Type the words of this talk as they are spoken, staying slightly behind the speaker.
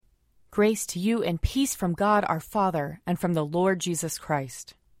Grace to you and peace from God our Father and from the Lord Jesus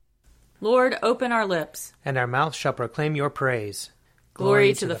Christ. Lord, open our lips, and our mouth shall proclaim your praise.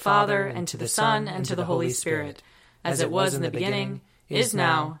 Glory to the Father, and to the Son, and to the Holy Spirit, as it was in the beginning, is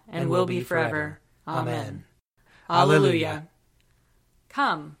now, and will be forever. Amen. Alleluia.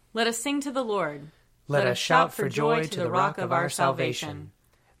 Come, let us sing to the Lord. Let us shout for joy to the rock of our salvation.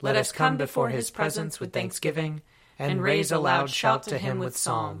 Let us come before his presence with thanksgiving, and raise a loud shout to him with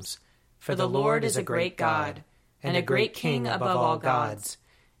psalms. For the Lord is a great God, and a great King above all gods.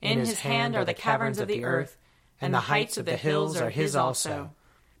 In his hand are the caverns of the earth, and the heights of the hills are his also.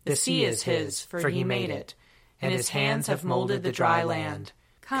 The sea is his, for he made it, and his hands have molded the dry land.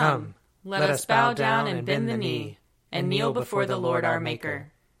 Come, let us bow down and bend the knee, and kneel before the Lord our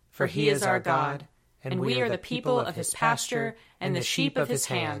Maker. For he is our God, and we are the people of his pasture and the sheep of his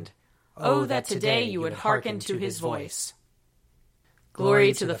hand. Oh, that today you would hearken to his voice.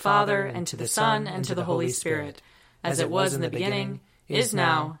 Glory to the Father, and to the Son, and to the Holy Spirit, as it was in the beginning, is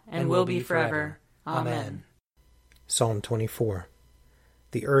now, and will be forever. Amen. Psalm 24.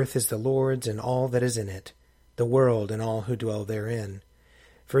 The earth is the Lord's and all that is in it, the world and all who dwell therein.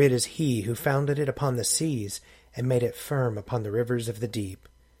 For it is he who founded it upon the seas and made it firm upon the rivers of the deep.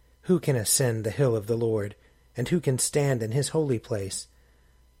 Who can ascend the hill of the Lord, and who can stand in his holy place?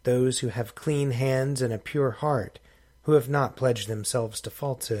 Those who have clean hands and a pure heart, who have not pledged themselves to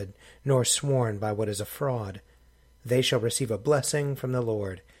falsehood, nor sworn by what is a fraud. They shall receive a blessing from the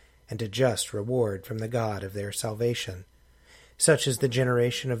Lord, and a just reward from the God of their salvation. Such is the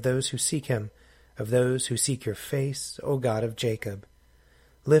generation of those who seek him, of those who seek your face, O God of Jacob.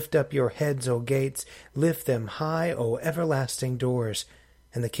 Lift up your heads, O gates, lift them high, O everlasting doors,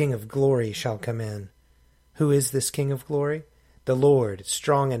 and the King of glory shall come in. Who is this King of glory? The Lord,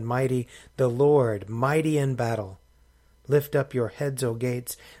 strong and mighty, the Lord, mighty in battle. Lift up your heads, O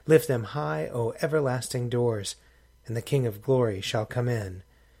gates, lift them high, O everlasting doors, and the King of glory shall come in.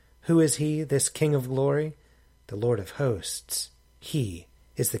 Who is he, this King of glory? The Lord of hosts. He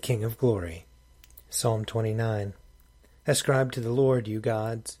is the King of glory. Psalm 29. Ascribe to the Lord, you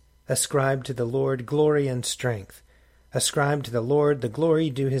gods. Ascribe to the Lord glory and strength. Ascribe to the Lord the glory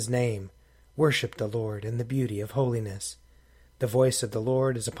due his name. Worship the Lord in the beauty of holiness. The voice of the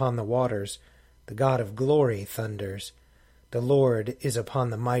Lord is upon the waters. The God of glory thunders. The Lord is upon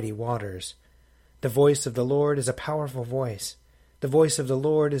the mighty waters. The voice of the Lord is a powerful voice. The voice of the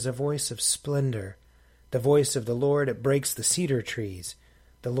Lord is a voice of splendor. The voice of the Lord, it breaks the cedar trees.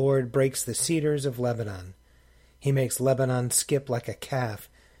 The Lord breaks the cedars of Lebanon. He makes Lebanon skip like a calf,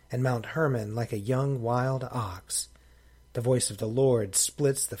 and Mount Hermon like a young wild ox. The voice of the Lord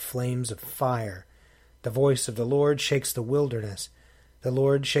splits the flames of fire. The voice of the Lord shakes the wilderness. The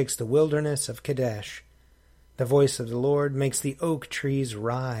Lord shakes the wilderness of Kadesh. The voice of the Lord makes the oak trees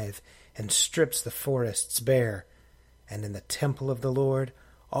writhe and strips the forests bare. And in the temple of the Lord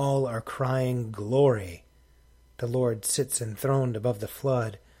all are crying, Glory! The Lord sits enthroned above the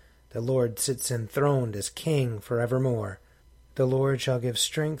flood. The Lord sits enthroned as King forevermore. The Lord shall give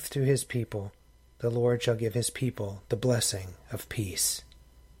strength to his people. The Lord shall give his people the blessing of peace.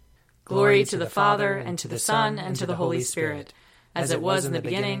 Glory to the Father, and to the Son, and to the Holy Spirit, as it was in the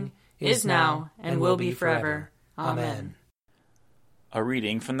beginning, is now, and will be forever. Amen. A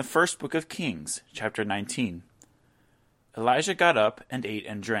reading from the first book of Kings, chapter 19. Elijah got up and ate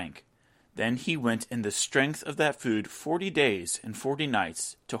and drank. Then he went in the strength of that food 40 days and 40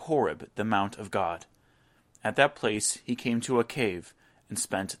 nights to Horeb, the mount of God. At that place he came to a cave and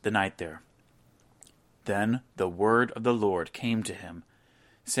spent the night there. Then the word of the Lord came to him,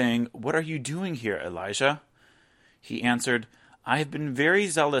 saying, What are you doing here, Elijah? He answered, I have been very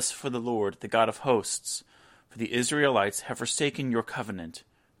zealous for the Lord, the God of hosts. For the Israelites have forsaken your covenant,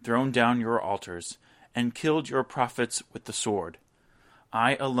 thrown down your altars, and killed your prophets with the sword.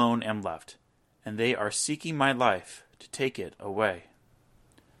 I alone am left, and they are seeking my life to take it away.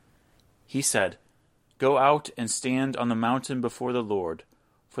 He said, Go out and stand on the mountain before the Lord,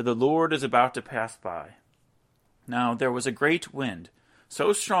 for the Lord is about to pass by. Now there was a great wind,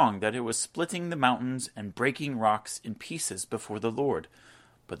 so strong that it was splitting the mountains and breaking rocks in pieces before the Lord,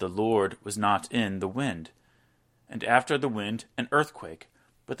 but the Lord was not in the wind. And after the wind, an earthquake,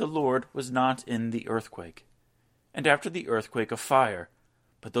 but the Lord was not in the earthquake. And after the earthquake, a fire,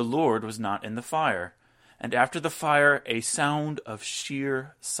 but the Lord was not in the fire. And after the fire, a sound of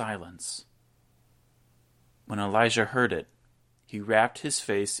sheer silence. When Elijah heard it, he wrapped his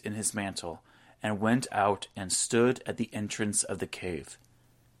face in his mantle, and went out and stood at the entrance of the cave.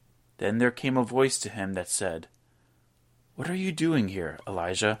 Then there came a voice to him that said, What are you doing here,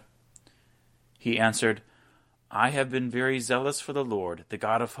 Elijah? He answered, I have been very zealous for the Lord, the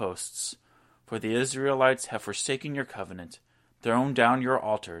God of hosts. For the Israelites have forsaken your covenant, thrown down your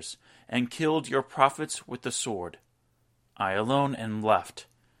altars, and killed your prophets with the sword. I alone am left,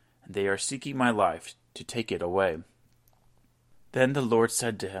 and they are seeking my life to take it away." Then the Lord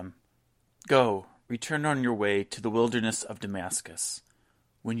said to him, "Go, return on your way to the wilderness of Damascus.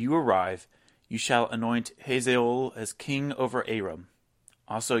 When you arrive, you shall anoint Hazael as king over Aram.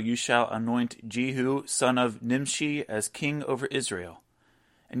 Also you shall anoint Jehu, son of Nimshi, as king over Israel.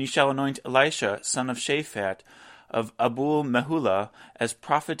 And you shall anoint Elisha, son of Shaphat, of Abul Meholah, as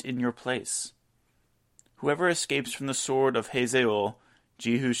prophet in your place. Whoever escapes from the sword of Hazael,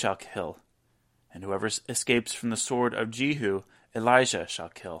 Jehu shall kill. And whoever escapes from the sword of Jehu, Elijah shall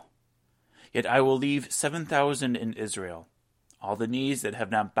kill. Yet I will leave 7,000 in Israel, all the knees that have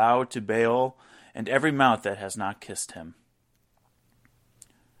not bowed to Baal, and every mouth that has not kissed him."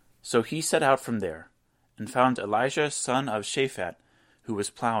 So he set out from there, and found Elijah son of Shaphat, who was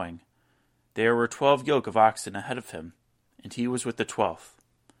plowing. There were 12 yoke of oxen ahead of him, and he was with the 12th.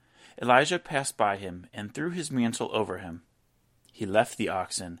 Elijah passed by him, and threw his mantle over him. He left the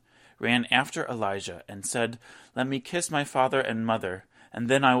oxen, ran after Elijah, and said, "Let me kiss my father and mother, and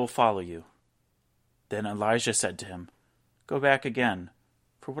then I will follow you." Then Elijah said to him, "Go back again,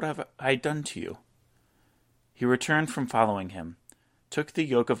 for what have I done to you?" He returned from following him, took the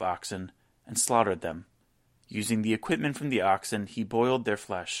yoke of oxen, and slaughtered them. Using the equipment from the oxen, he boiled their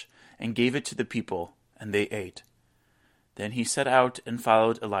flesh, and gave it to the people, and they ate. Then he set out and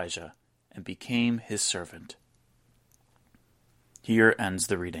followed Elijah, and became his servant. Here ends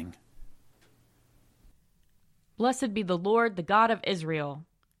the reading. Blessed be the Lord, the God of Israel.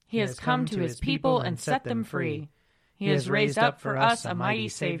 He has come to his people and set them free. He has raised up for us a mighty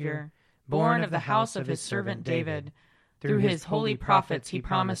Savior, born of the house of his servant David. Through his holy prophets he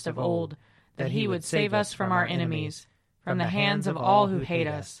promised of old that he would save us from our enemies, from the hands of all who hate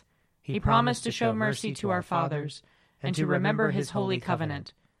us. He promised to show mercy to our fathers, and to remember his holy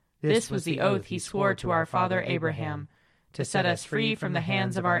covenant. This was the oath he swore to our father Abraham, to set us free from the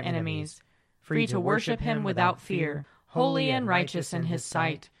hands of our enemies, free to worship him without fear, holy and righteous in his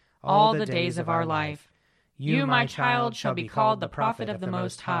sight, all the days of our life. You, my child, shall be called the prophet of the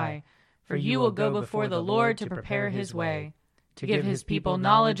Most High, for you will go before the Lord to prepare his way, to give his people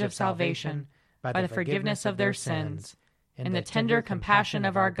knowledge of salvation by the forgiveness of their sins. In the tender compassion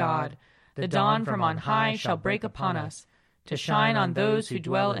of our God, the dawn from on high shall break upon us, to shine on those who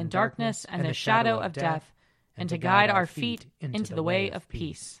dwell in darkness and the shadow of death, and to guide our feet into the way of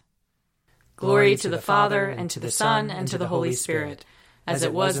peace. Glory to the Father, and to the Son, and to the Holy Spirit, as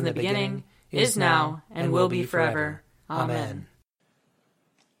it was in the beginning, is now, and will be forever. Amen.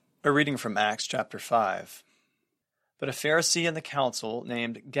 A reading from Acts chapter 5. But a Pharisee in the council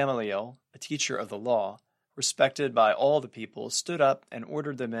named Gamaliel, a teacher of the law, respected by all the people, stood up and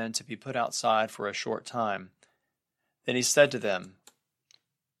ordered the men to be put outside for a short time. Then he said to them,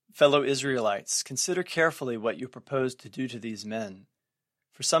 "Fellow Israelites, consider carefully what you propose to do to these men.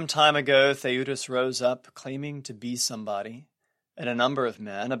 For some time ago Theudas rose up, claiming to be somebody, and a number of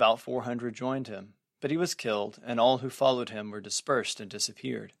men, about 400, joined him. But he was killed, and all who followed him were dispersed and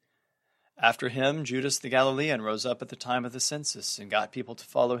disappeared. After him, Judas the Galilean rose up at the time of the census and got people to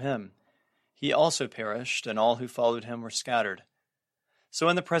follow him. He also perished, and all who followed him were scattered. So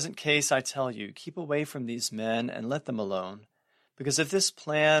in the present case, I tell you, keep away from these men and let them alone, because if this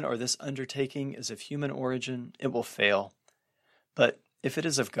plan or this undertaking is of human origin, it will fail. But if it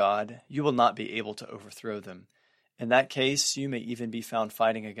is of God, you will not be able to overthrow them. In that case, you may even be found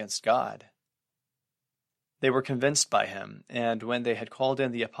fighting against God." They were convinced by him, and when they had called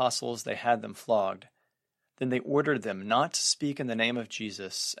in the apostles, they had them flogged. Then they ordered them not to speak in the name of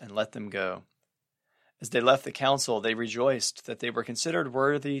Jesus, and let them go. As they left the council, they rejoiced that they were considered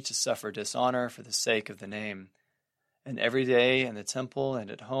worthy to suffer dishonor for the sake of the name. And every day in the temple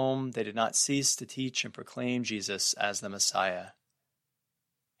and at home, they did not cease to teach and proclaim Jesus as the Messiah.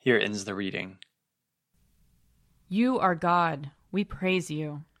 Here ends the reading. You are God, we praise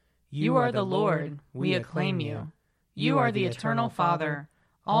you. You are the Lord, we acclaim you. You are the eternal Father,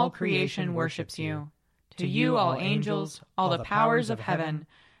 all creation worships you. To you all angels, all the powers of heaven,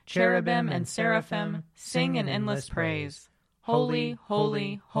 cherubim and seraphim, sing in endless praise. Holy,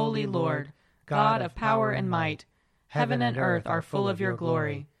 holy, holy Lord, God of power and might. Heaven and earth are full of your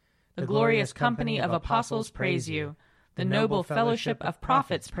glory. The glorious company of apostles praise you. The noble fellowship of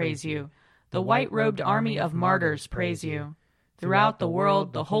prophets praise you. The white-robed army of martyrs praise you. Throughout the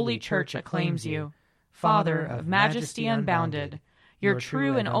world the Holy Church acclaims you. Father of majesty unbounded, your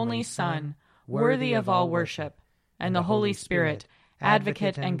true and only Son, worthy of all worship, and the Holy Spirit,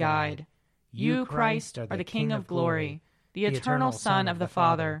 advocate and guide. You, Christ, are the King of glory, the eternal Son of the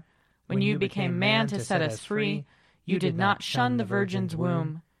Father. When you became man to set us free, you did not shun the Virgin's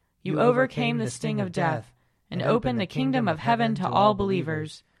womb. You overcame the sting of death and opened the kingdom of heaven to all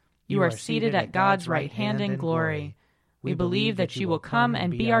believers. You are seated at God's right hand in glory. We believe that you will come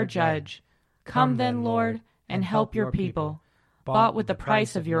and be our judge. Come then, Lord, and help your people, bought with the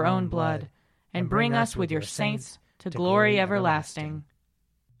price of your own blood, and bring us with your saints to glory everlasting.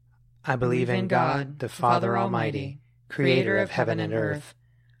 I believe in God, the Father Almighty, creator of heaven and earth.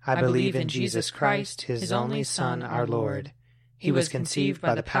 I believe in Jesus Christ, his only Son, our Lord. He was conceived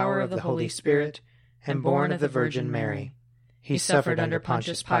by the power of the Holy Spirit and born of the Virgin Mary. He suffered under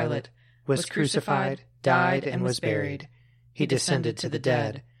Pontius Pilate, was crucified, died, and was buried. He descended to the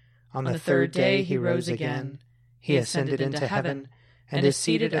dead. On the third day he rose again. He ascended into heaven and is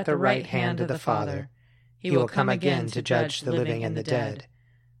seated at the right hand of the Father. He will come again to judge the living and the dead.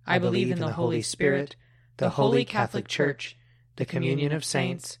 I believe in the Holy Spirit, the Holy Catholic Church, the communion of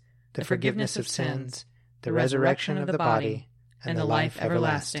saints, the forgiveness of sins, the resurrection of the body, and the life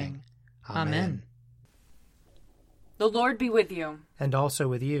everlasting. Amen. The Lord be with you. And also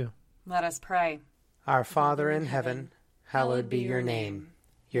with you. Let us pray. Our Father in heaven, hallowed be your name.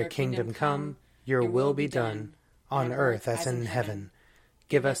 Your kingdom come, your will be done, on earth as in heaven.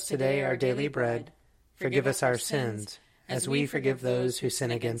 Give us today our daily bread. Forgive us our sins, as we forgive those who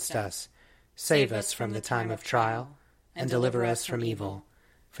sin against us. Save us from the time of trial, and deliver us from evil.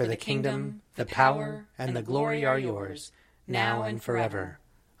 For the kingdom, the power, and the glory are yours, now and forever.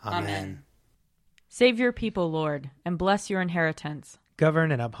 Amen. Save your people, Lord, and bless your inheritance.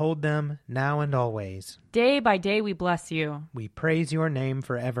 Govern and uphold them, now and always. Day by day we bless you. We praise your name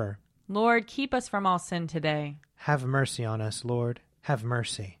forever. Lord, keep us from all sin today. Have mercy on us, Lord. Have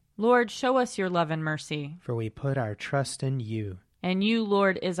mercy. Lord, show us your love and mercy. For we put our trust in you. And you,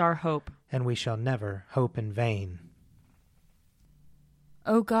 Lord, is our hope. And we shall never hope in vain.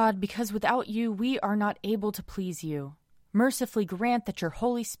 O God, because without you we are not able to please you, mercifully grant that your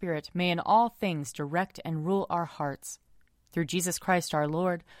Holy Spirit may in all things direct and rule our hearts. Through Jesus Christ our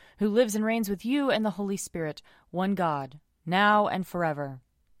Lord, who lives and reigns with you and the Holy Spirit, one God, now and forever.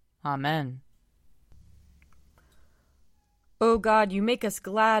 Amen. O God, you make us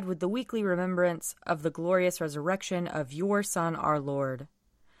glad with the weekly remembrance of the glorious resurrection of your Son, our Lord.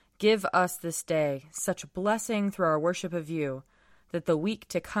 Give us this day such blessing through our worship of you, that the week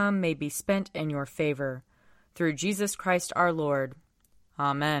to come may be spent in your favor. Through Jesus Christ our Lord.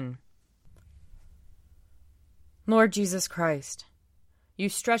 Amen. Lord Jesus Christ, you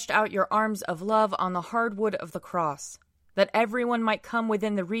stretched out your arms of love on the hard wood of the cross, that everyone might come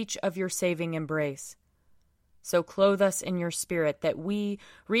within the reach of your saving embrace. So clothe us in your Spirit, that we,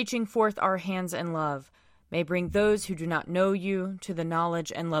 reaching forth our hands in love, may bring those who do not know you to the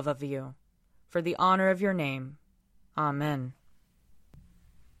knowledge and love of you. For the honor of your name. Amen.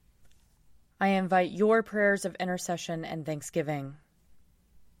 I invite your prayers of intercession and thanksgiving.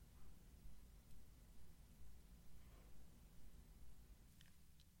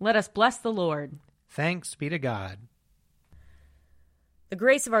 Let us bless the Lord. Thanks be to God. The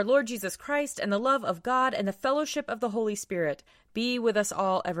grace of our Lord Jesus Christ and the love of God and the fellowship of the Holy Spirit be with us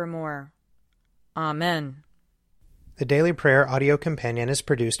all evermore. Amen. The Daily Prayer audio companion is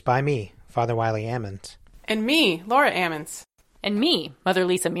produced by me, Father Wiley Ammons. And me, Laura Ammons. And me, Mother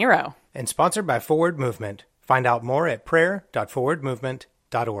Lisa Meirow. And sponsored by Forward Movement. Find out more at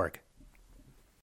prayer.forwardmovement.org.